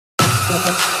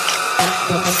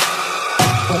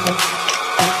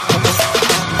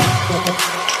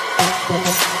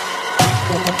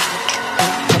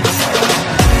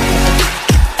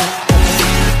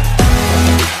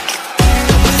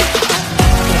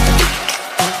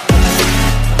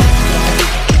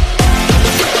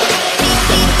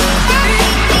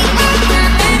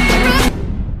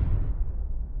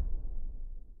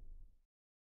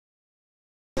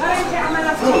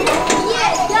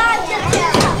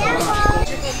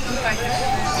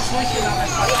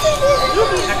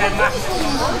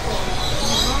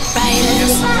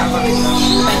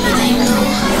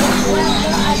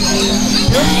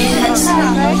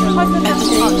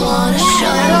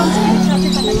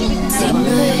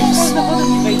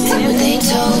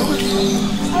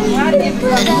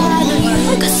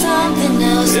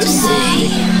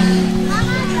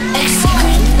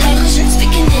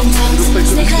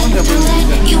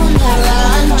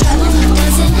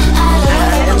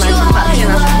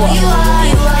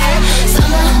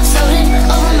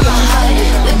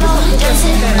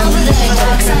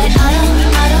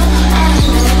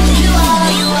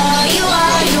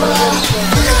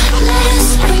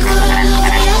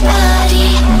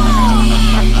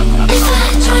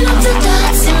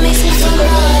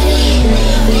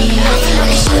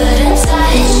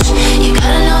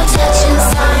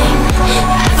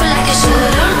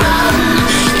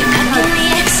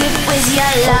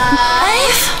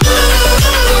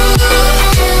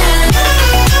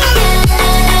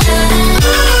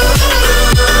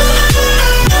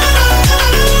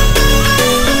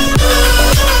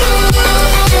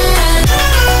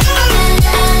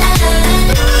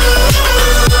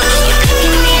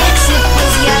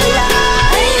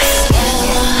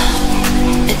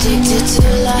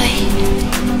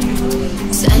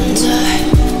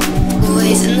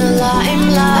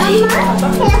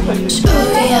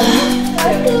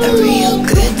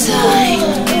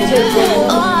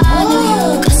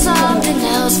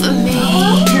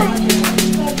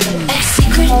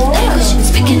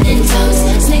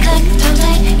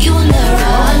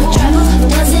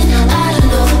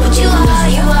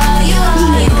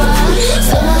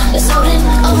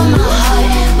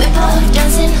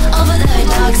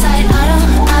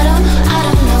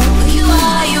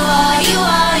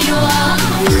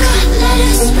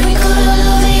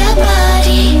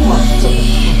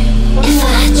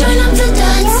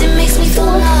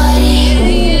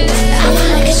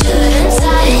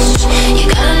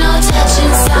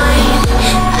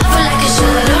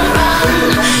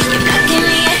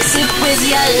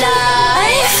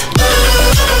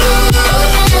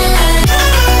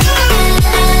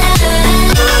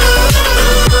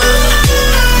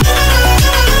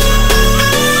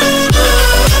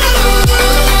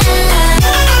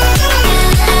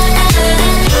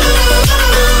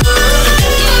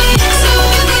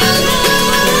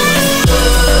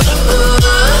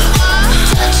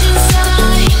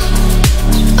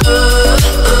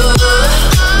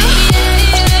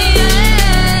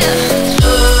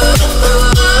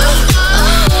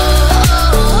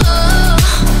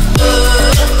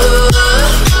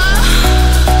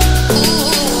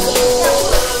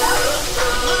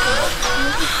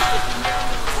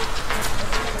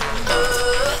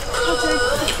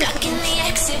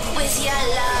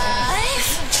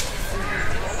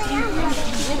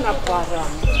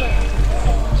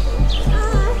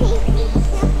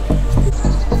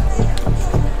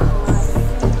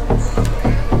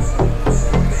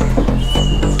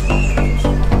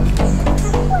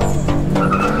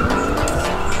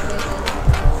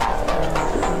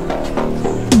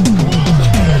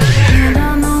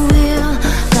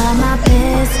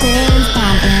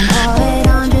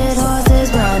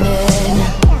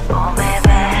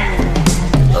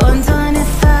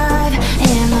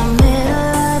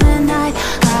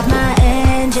My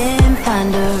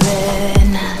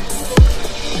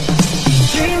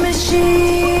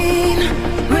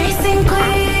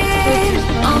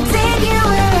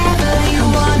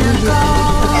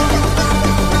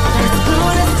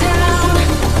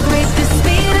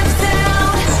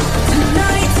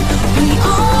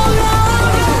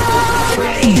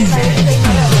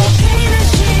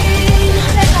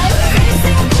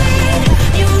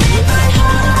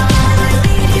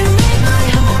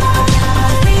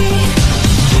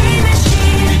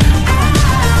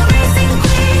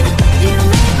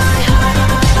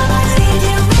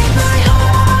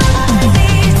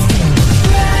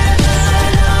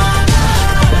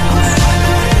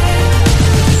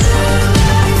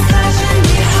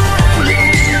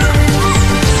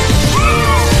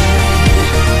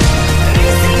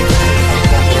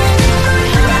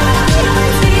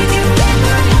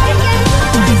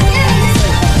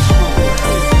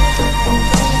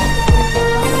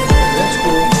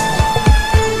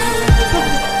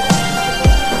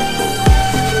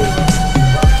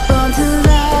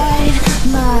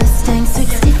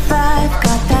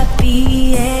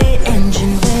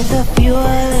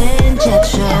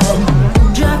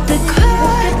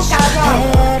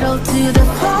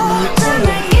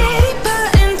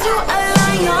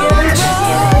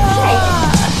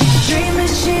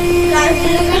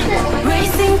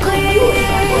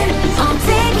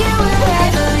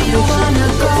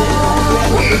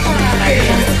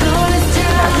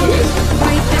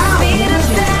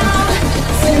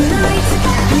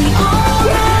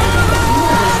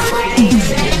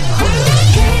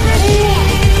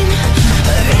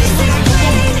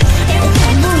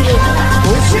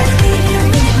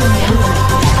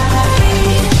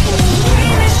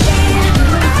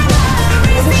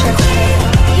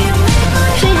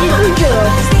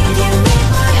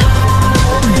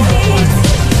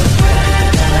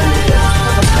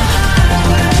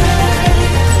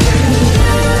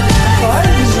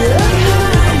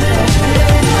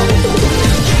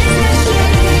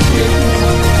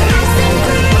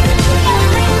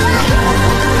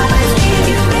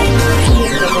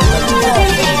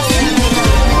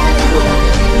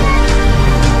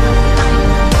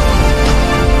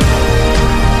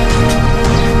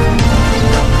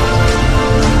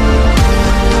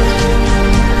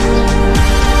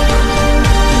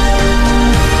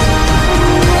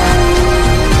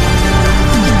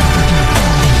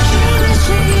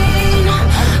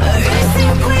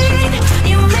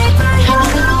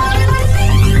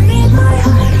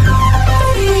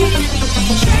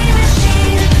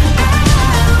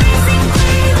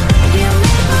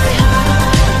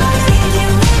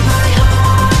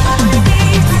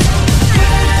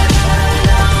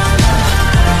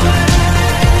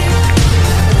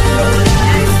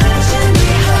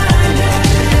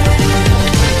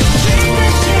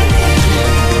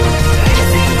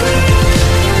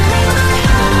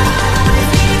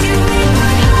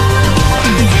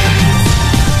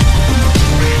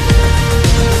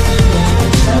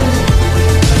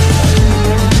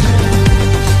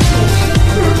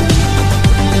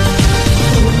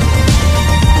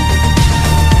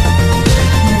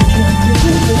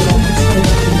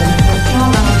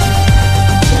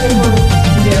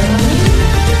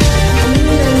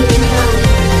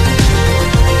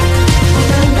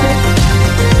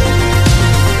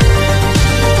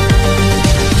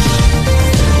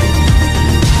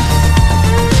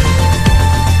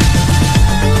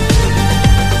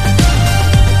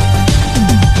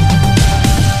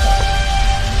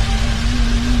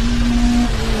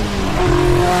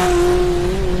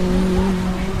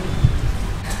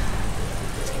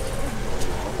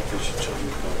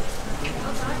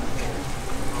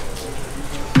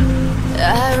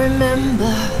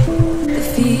remember the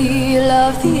feel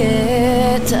of the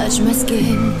air touch my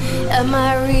skin. Am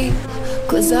I real?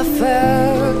 'Cause I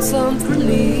felt something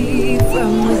leave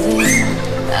from within.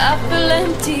 I feel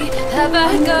empty, have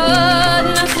I got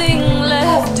nothing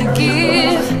left to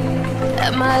give?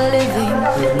 Am I living?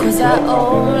 'Cause I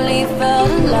only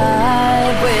felt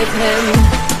alive with him.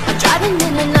 I'm driving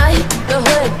in the night, the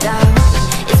hood down.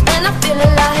 It's when I feel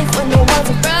alive when no one's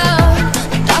around.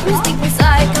 The darkness deep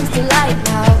inside comes to light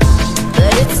now.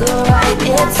 But it's alright,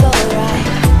 it's alright.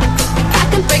 I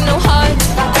can break no heart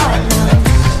if I got none.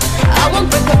 I won't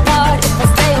break apart if I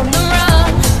stay on the run.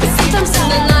 But sometimes in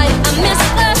the night I miss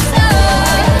the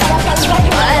sun.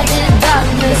 Why did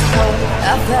darkness come?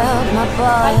 I felt my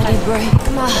body break,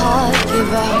 my heart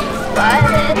give out. Why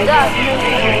did darkness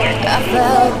come? I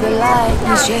felt the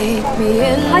lightness shake me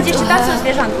into her.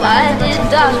 Why did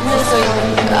darkness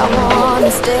come? I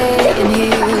wanna stay in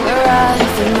here where I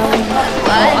belong.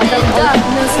 Why did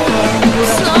darkness come?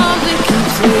 Something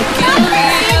keeps waking me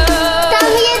up.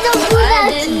 Why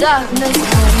did darkness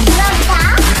come?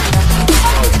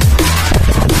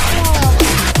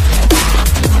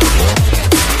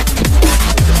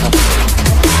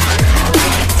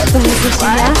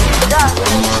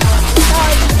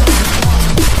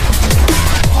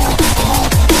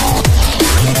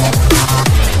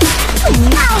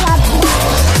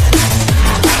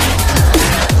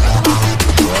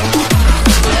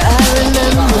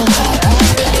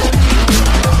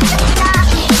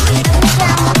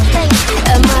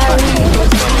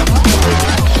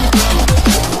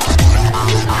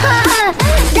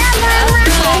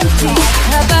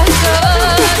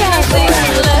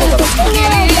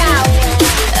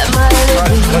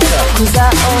 Cause I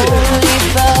only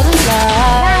felt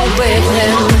alive with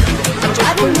him. I'm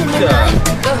driving in the night,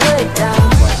 the hood down.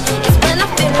 It's when I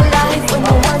feel alive when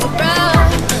no one's around.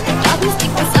 The darkness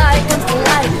deep inside comes to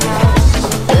light now.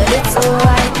 But it's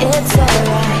alright, it's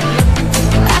alright.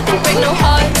 I can break no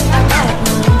heart if I got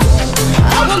none.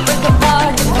 I won't break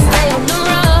apart if I stay on the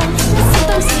run. But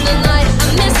sometimes in the night I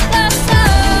miss the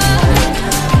sun.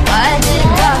 Why did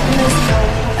darkness come?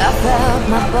 I felt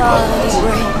my body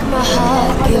break, my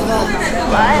heart give up.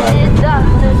 Why did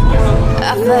darkness come?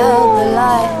 I felt the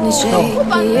lightning shake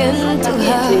me into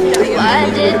her. Why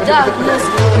did darkness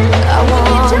come? I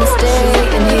wanna stay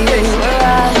in here where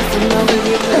I belong.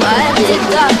 Why did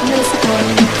darkness come?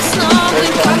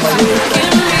 Something keeps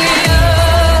waking me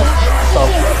up.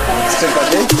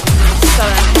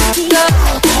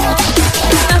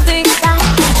 Nothing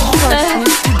left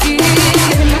to give.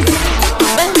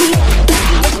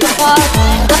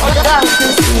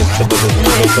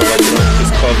 Nie trzeba zastosować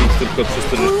przez COVID, tylko przez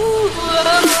to, że...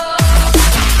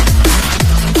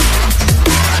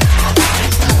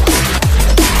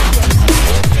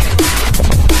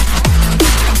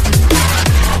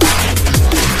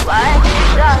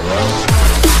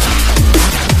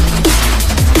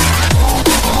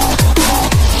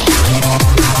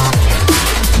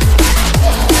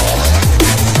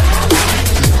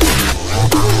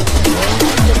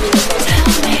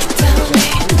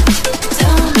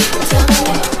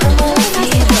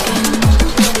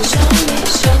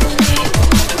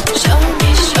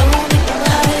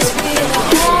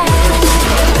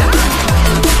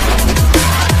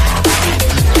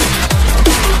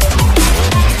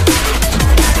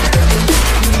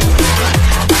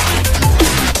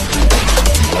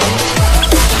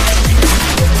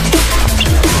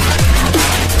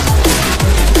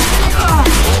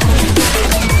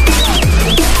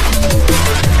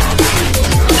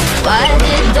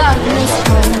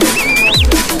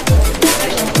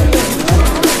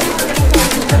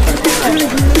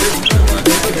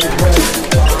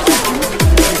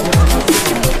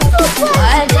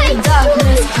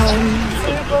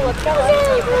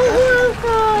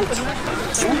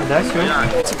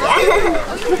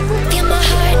 Feel my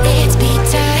heart, it's beat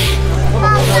tight.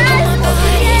 My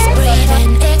body's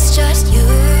breathing, it's just you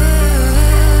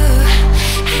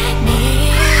and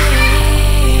me.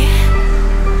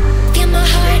 Feel my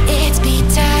heart, it's beat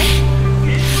tight.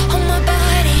 Oh, my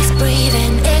body's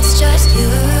breathing, it's just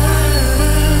you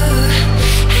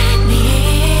and me.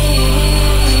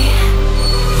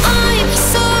 I'm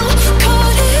so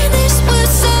caught in this,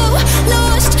 we're so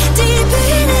lost deep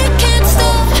in it, can't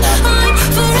stop. I'm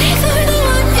forever the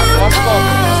one you call.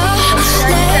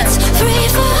 Let's free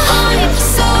fall. I'm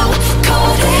so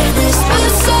caught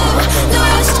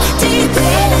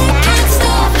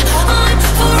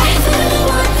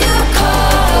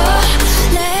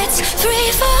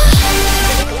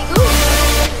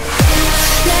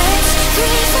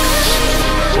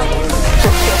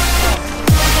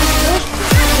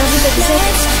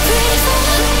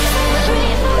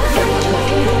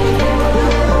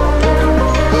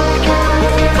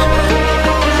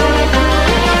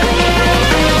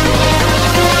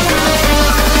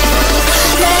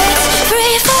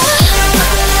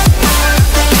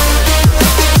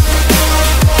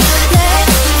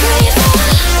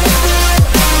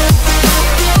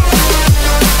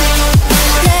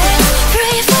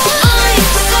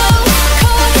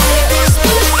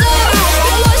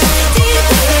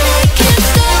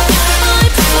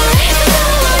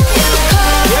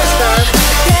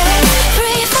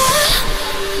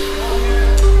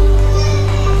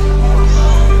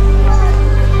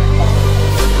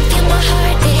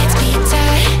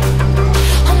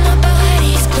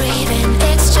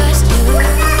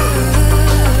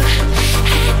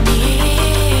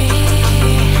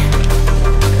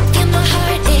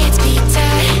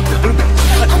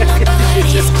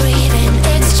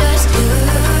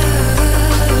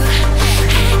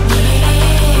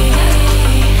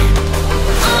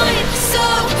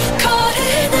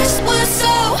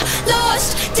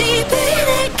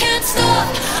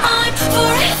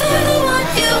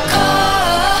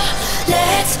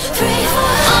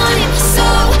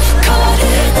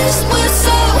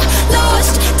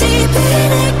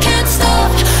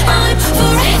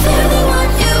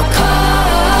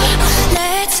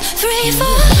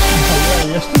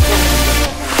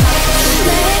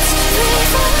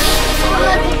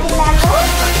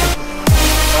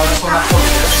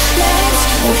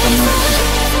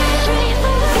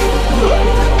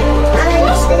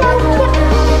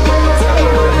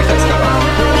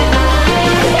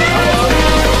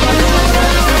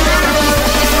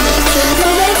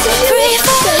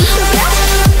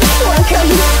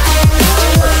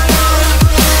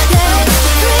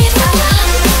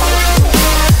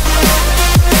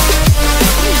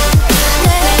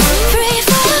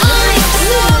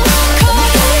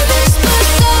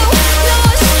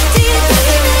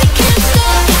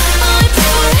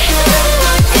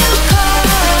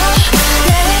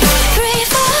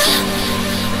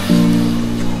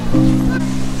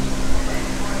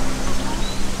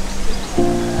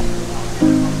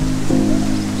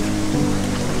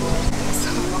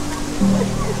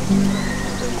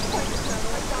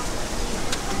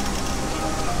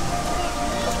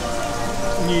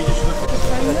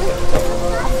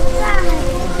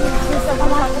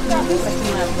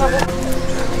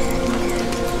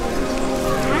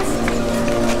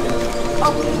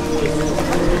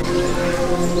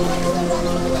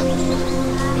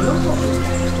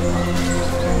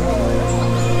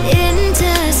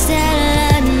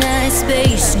Interstellar night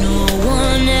space, no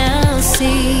one else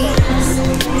sees.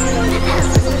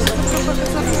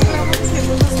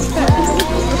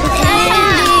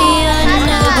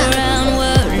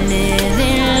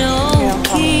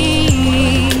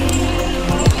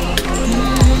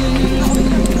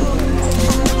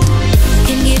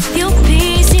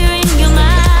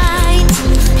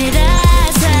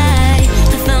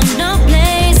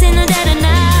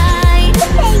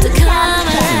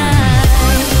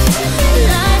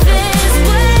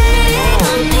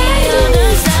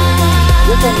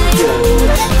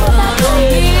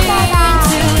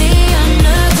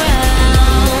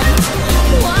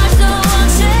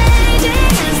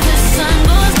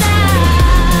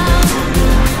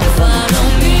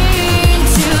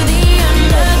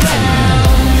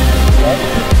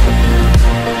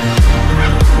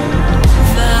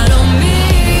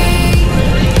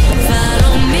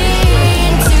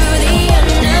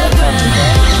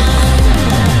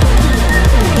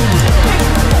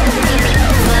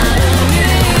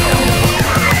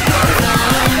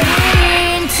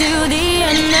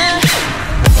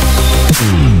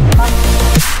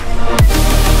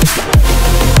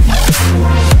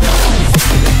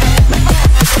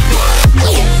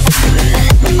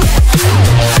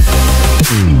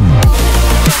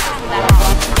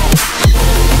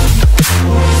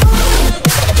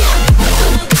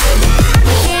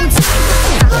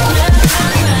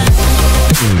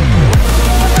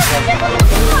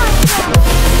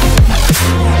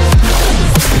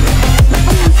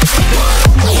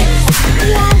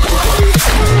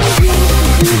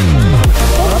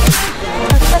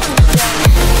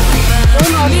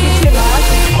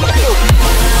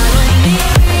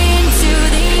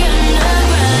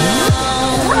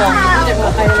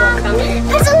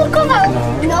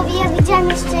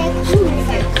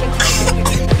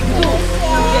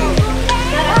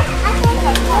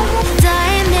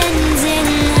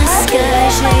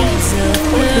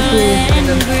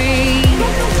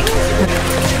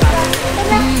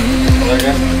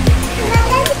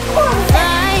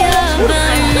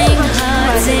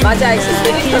 Madzia, jak się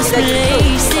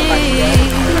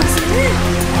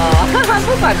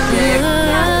popatrzcie.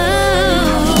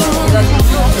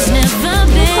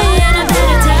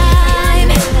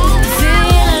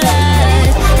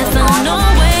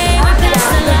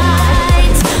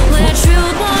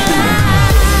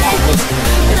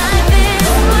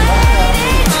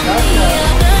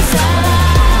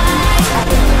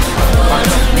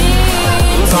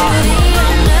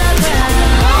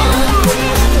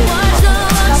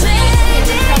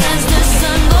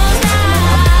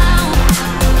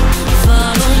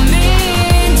 Follow me.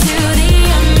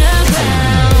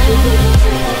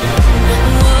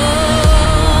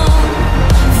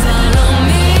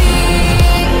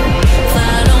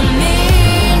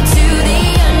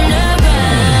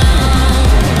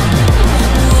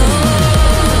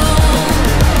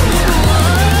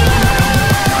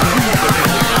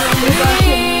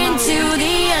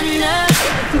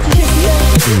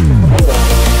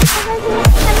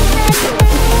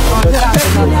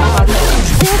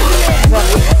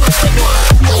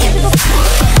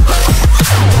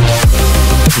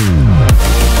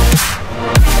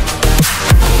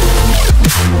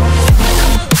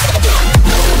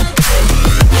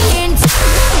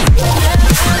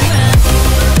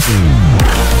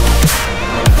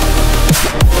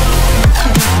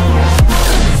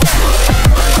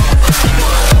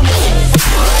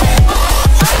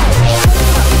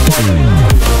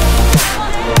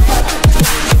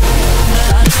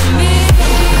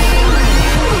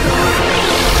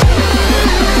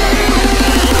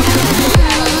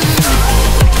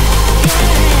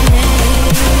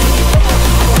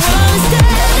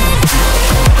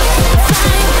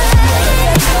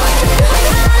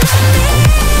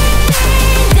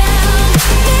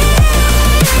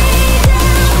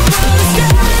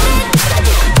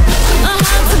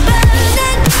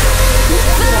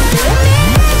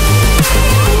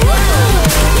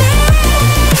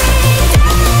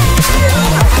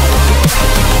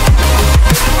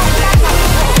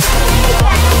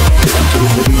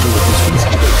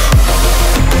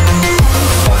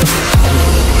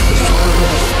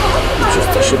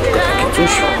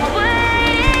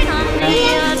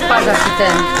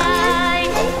 ten.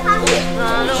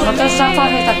 No to jest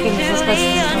safari takim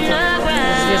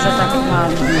zwierzę tak ma.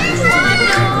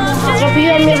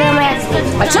 Zrobiłem nie wiadomo jak.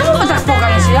 A czemu my tak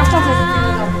poganiecie? Ja wtedy...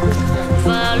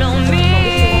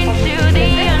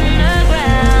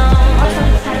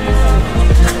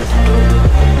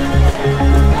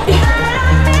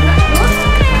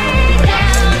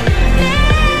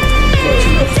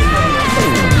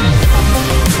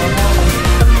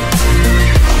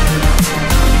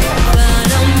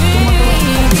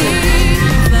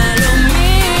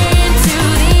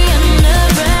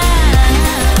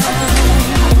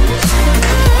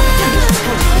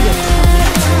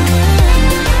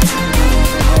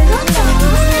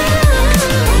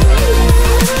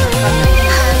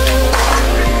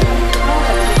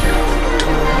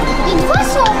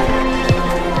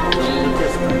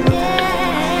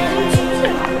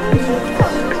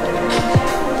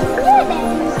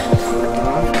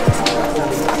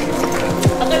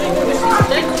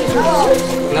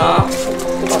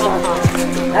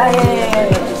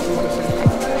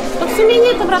 To w sumie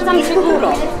nie, to wracamy się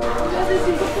górą.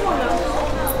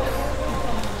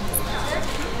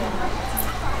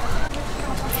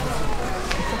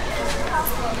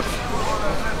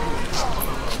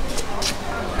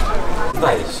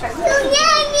 Znajdziesz się.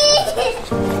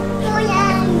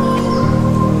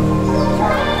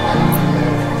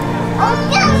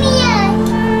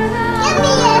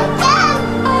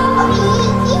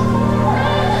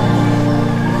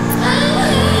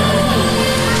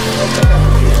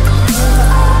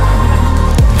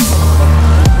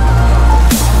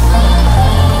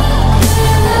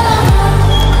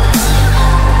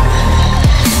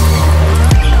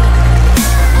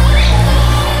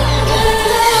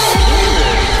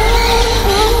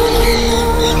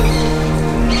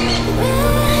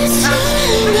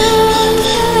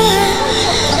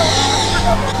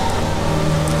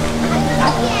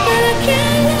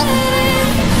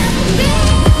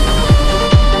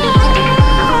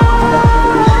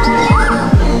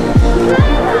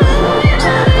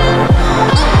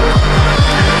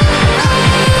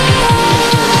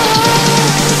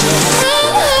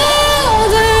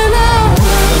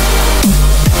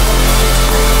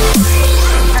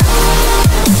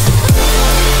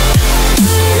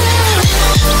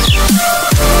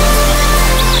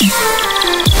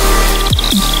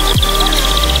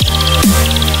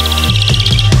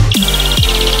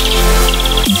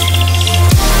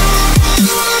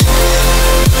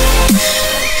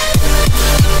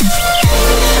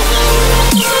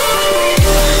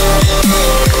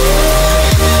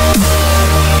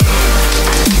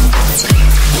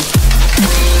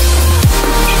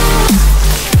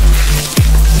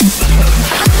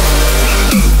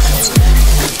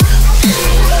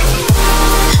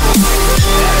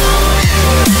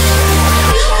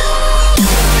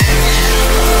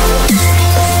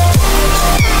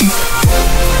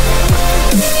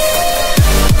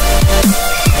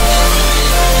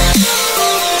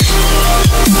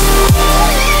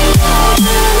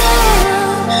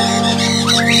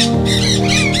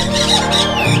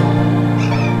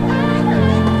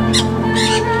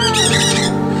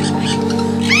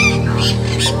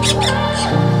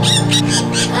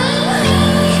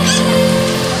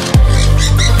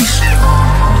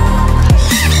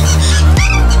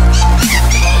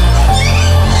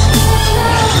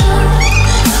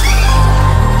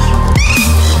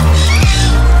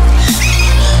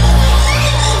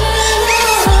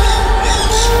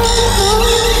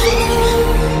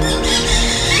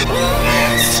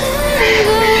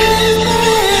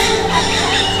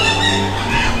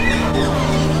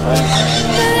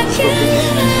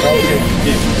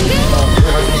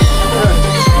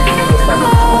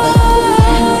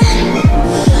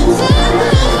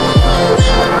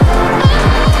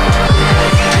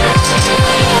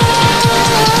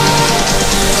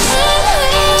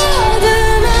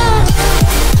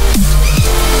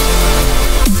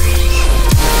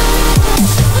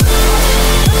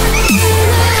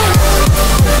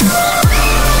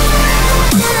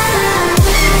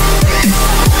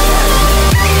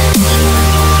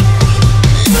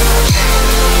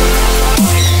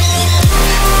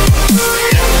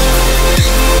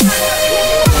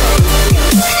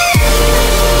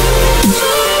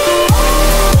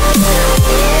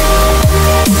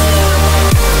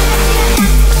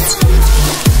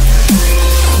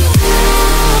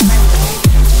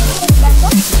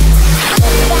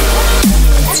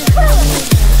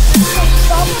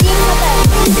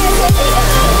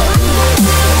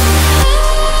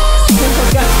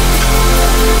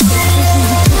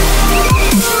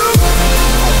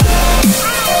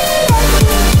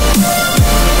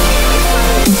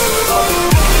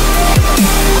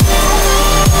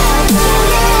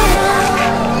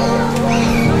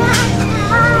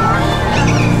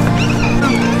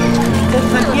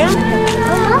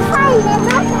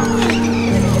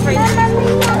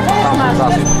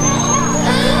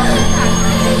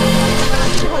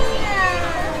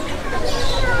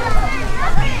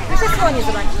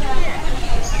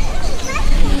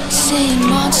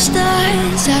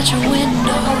 at your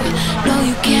window. No,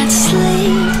 you can't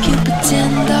sleep, you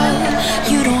pretend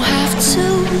though. You don't have to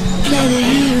play the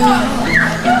hero.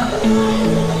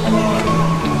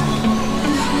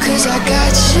 'Cause I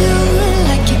got you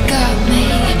like you got me.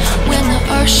 When the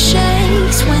earth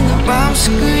shakes, when the bombs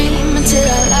scream,